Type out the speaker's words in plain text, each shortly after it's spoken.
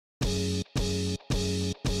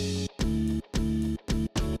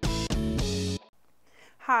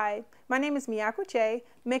Hi, my name is Miyako J,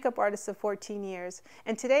 makeup artist of 14 years,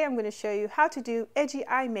 and today I'm going to show you how to do edgy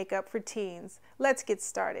eye makeup for teens. Let's get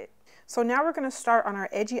started. So now we're going to start on our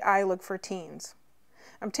edgy eye look for teens.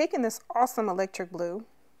 I'm taking this awesome electric blue,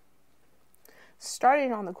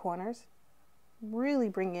 starting on the corners, really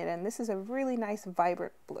bring it in. This is a really nice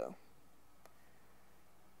vibrant blue.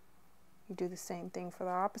 You do the same thing for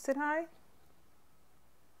the opposite eye.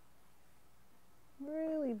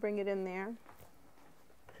 Really bring it in there.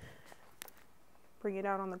 Bring it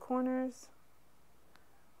out on the corners.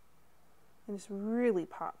 And this really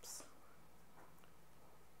pops.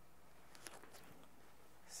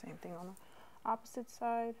 Same thing on the opposite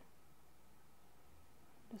side.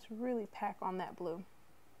 Just really pack on that blue.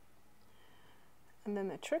 And then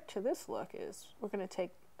the trick to this look is we're going to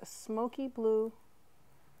take a smoky blue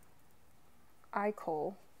eye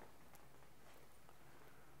kohl,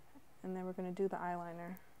 and then we're going to do the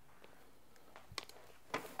eyeliner.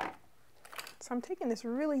 So I'm taking this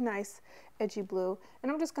really nice edgy blue,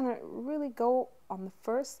 and I'm just going to really go on the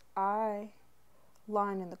first eye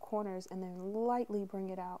line in the corners and then lightly bring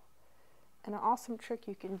it out. And an awesome trick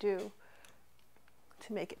you can do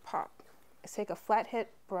to make it pop is take a flathead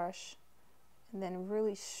brush and then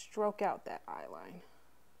really stroke out that eye line.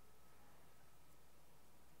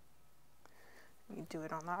 You do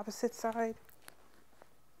it on the opposite side.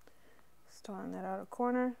 Starting that outer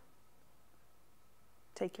corner.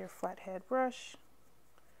 Take your flathead brush,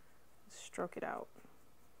 stroke it out.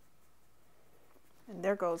 And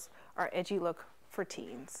there goes our edgy look for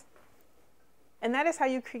teens. And that is how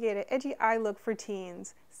you create an edgy eye look for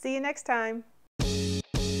teens. See you next time.